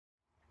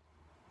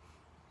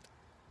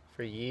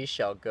For ye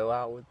shall go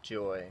out with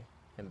joy,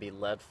 and be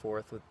led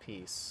forth with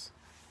peace.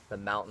 The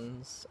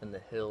mountains and the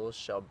hills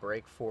shall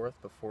break forth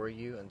before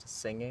you into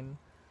singing,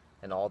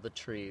 and all the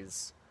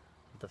trees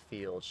of the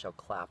field shall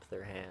clap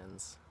their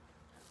hands.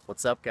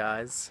 What's up,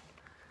 guys?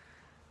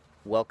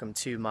 Welcome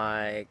to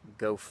my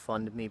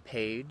GoFundMe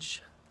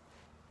page.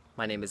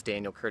 My name is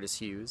Daniel Curtis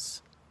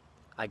Hughes.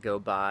 I go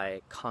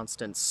by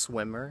Constant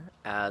Swimmer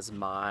as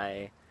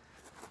my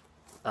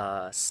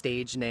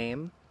stage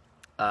name.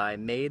 I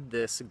made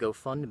this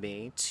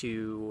GoFundMe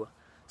to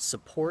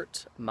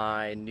support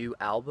my new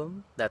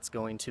album that's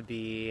going to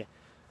be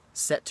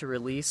set to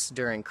release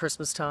during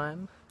Christmas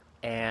time,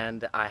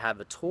 and I have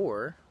a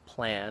tour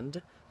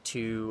planned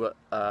to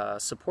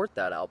support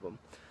that album.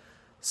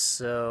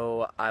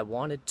 So I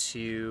wanted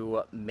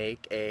to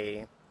make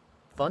a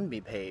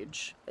FundMe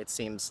page. It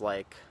seems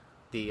like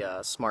the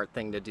smart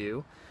thing to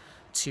do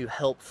to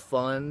help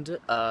fund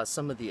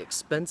some of the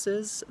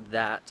expenses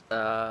that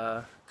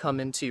come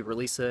into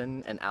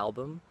releasing an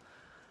album,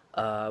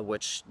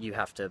 which you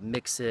have to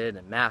mix it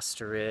and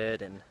master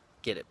it and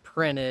get it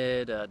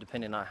printed,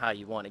 depending on how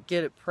you want to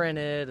get it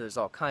printed. There's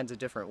all kinds of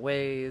different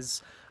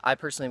ways. I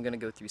personally am going to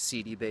go through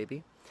CD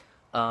Baby.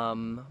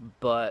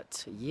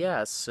 But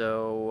yeah,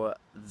 so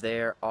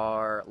there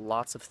are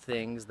lots of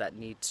things that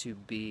need to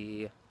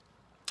be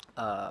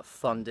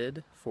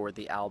funded for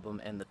the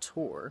album and the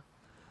tour.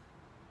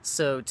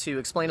 So to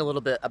explain a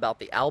little bit about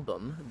the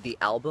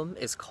album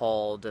is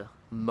called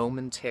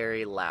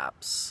Momentary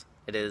Lapse.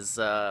 It is,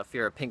 if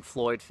you're a Pink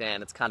Floyd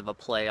fan, it's kind of a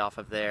play off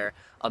of their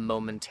A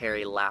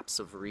Momentary Lapse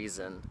of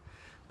Reason.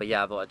 But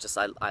yeah,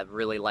 I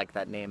really like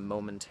that name,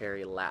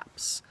 Momentary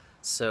Lapse.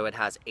 So it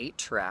has 8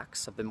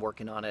 tracks. I've been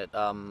working on it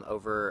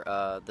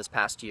over this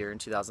past year in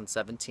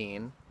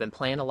 2017. Been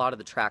playing a lot of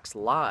the tracks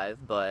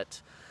live,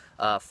 but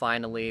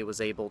finally was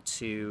able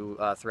to,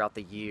 throughout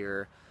the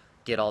year,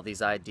 get all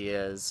these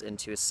ideas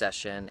into a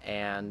session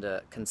and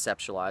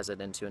conceptualize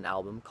it into an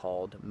album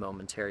called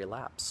Momentary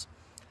Lapse.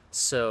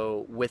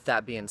 So with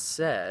that being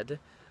said,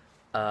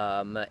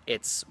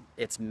 it's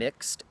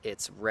mixed,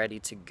 it's ready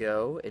to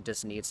go. It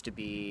just needs to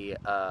be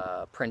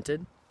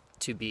printed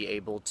to be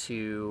able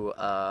to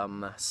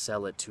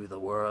sell it to the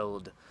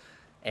world,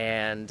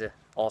 and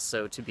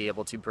also to be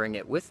able to bring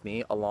it with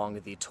me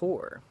along the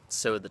tour.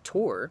 So the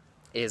tour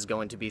is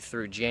going to be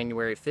through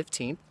January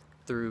 15th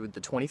through the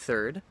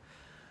 23rd.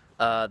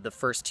 The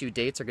first 2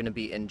 dates are going to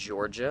be in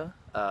Georgia,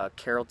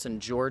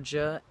 Carrollton,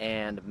 Georgia,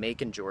 and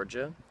Macon,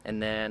 Georgia.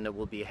 And then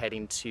we'll be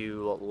heading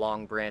to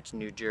Long Branch,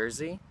 New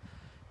Jersey,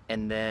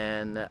 and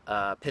then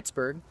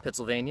Pittsburgh,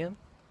 Pennsylvania,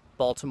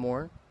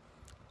 Baltimore,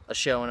 a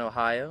show in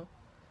Ohio,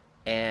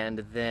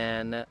 and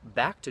then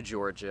back to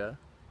Georgia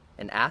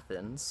and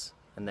Athens,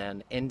 and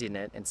then ending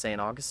it in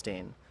St.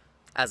 Augustine.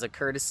 As a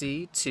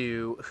courtesy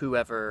to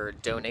whoever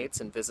donates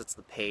and visits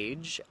the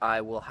page,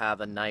 I will have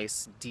a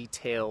nice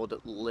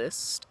detailed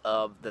list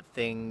of the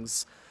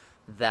things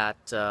that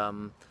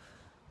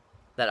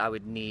that I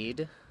would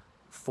need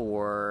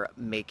for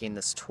making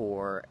this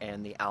tour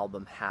and the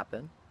album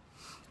happen.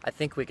 I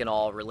think we can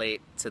all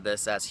relate to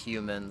this as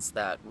humans,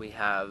 that we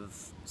have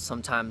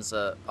sometimes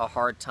a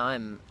hard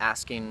time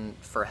asking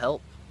for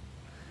help.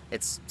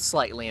 It's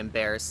slightly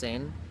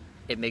embarrassing.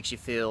 It makes you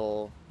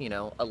feel, you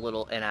know, a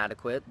little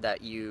inadequate,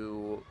 that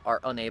you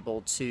are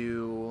unable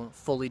to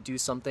fully do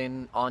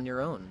something on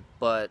your own.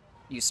 But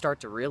you start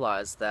to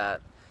realize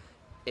that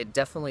it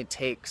definitely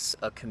takes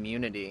a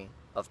community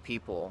of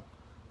people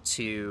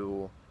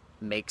to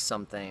make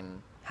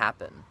something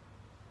happen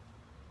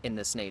in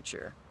this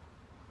nature.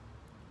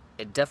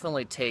 It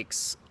definitely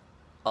takes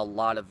a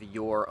lot of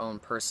your own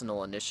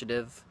personal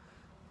initiative,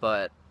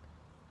 but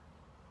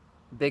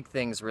big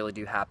things really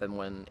do happen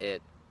when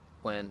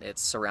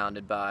it's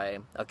surrounded by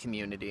a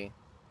community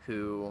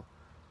who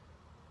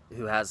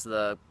has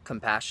the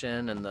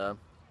compassion and the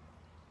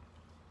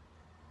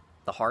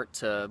heart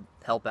to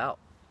help out.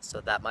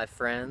 So that, my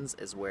friends,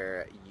 is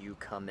where you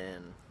come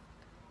in.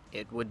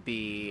 It would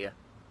be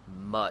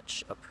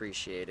much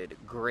appreciated,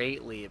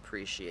 greatly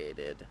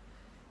appreciated,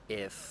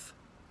 if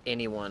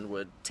anyone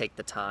would take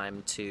the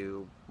time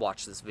to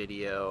watch this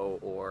video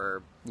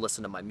or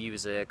listen to my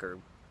music or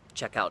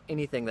check out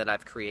anything that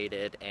I've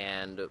created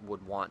and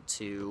would want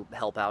to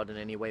help out in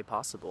any way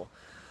possible.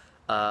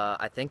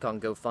 I think on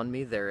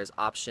GoFundMe there is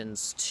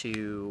options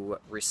to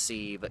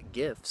receive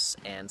gifts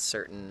and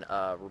certain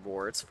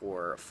rewards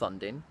for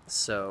funding,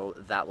 so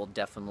that will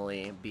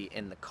definitely be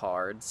in the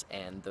cards,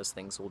 and those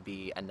things will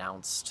be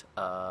announced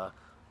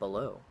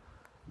below.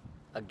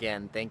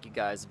 Again, thank you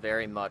guys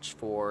very much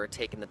for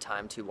taking the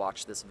time to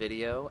watch this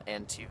video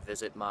and to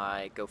visit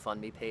my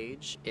GoFundMe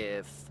page.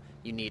 If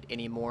you need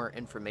any more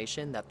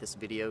information that this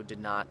video did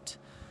not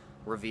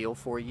reveal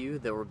for you,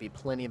 there will be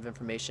plenty of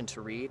information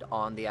to read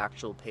on the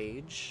actual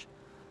page.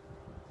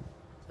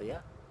 So yeah,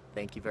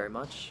 thank you very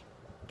much.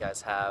 You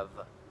guys have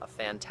a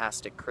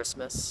fantastic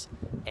Christmas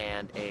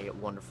and a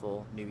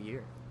wonderful New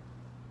Year.